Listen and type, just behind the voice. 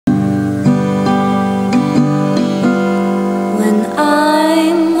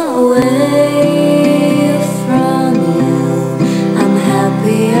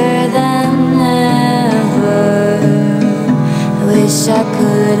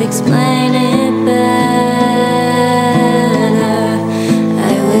could explain it better.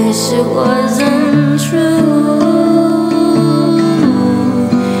 I wish it wasn't true.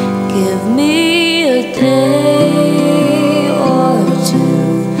 Give me a day or two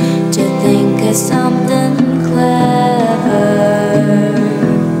to think of something clever,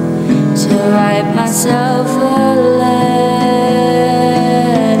 to write myself a letter,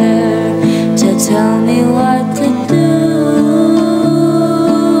 to tell me what to do.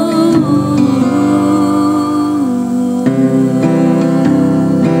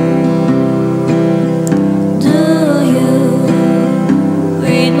 Do you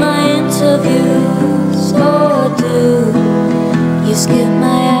read my interviews, or do you skip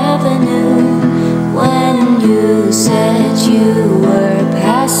my avenue when you said you were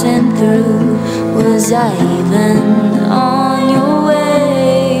passing through? Was I even on your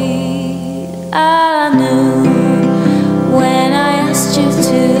way? I knew when I asked you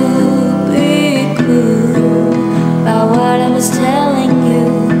to be cool about what I was telling you.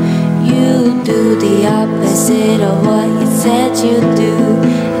 You do the opposite of what you said you'd do,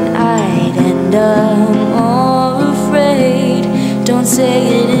 and I'd end up more afraid. Don't say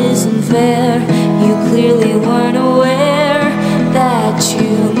it isn't fair. You clearly weren't aware that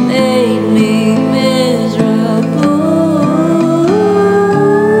you made me miserable.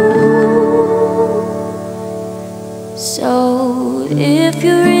 So if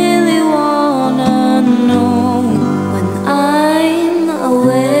you really wanna know when I'm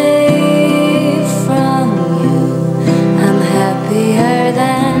away from you, I'm happier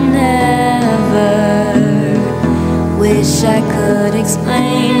than ever. Wish I could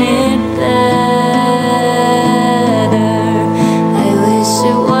explain it better. I wish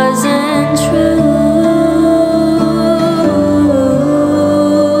it wasn't true.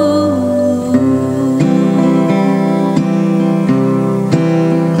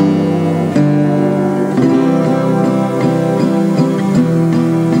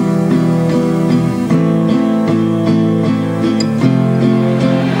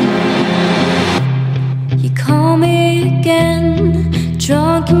 You call me again,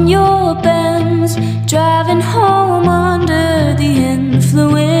 drunk in your Benz, driving home under the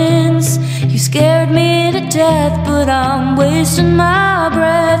influence. You scared me to death, but I'm wasting my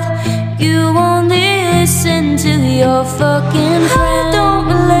breath. You only listen to your fucking friend. I don't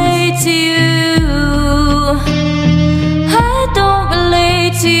relate to you. I don't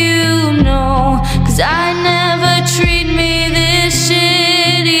relate to you, no, 'cause I never treat me this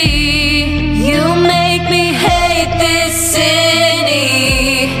shitty. You make me hate this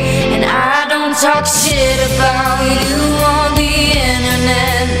city, and I don't talk shit about you on the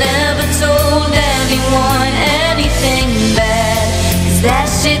internet. Never told anyone anything bad, 'cause that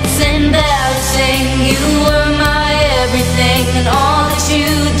shit's embarrassing. You were my everything, and all that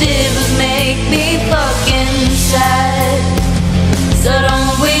you did was make me fucking sad. So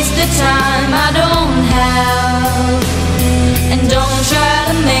don't waste the time I don't have, and don't try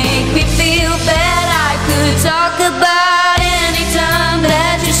to make me feel bad. I could talk about any time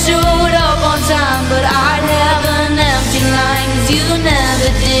that you showed up on time, but I'd have an empty line, 'cause you never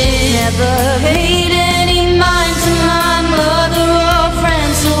did. Never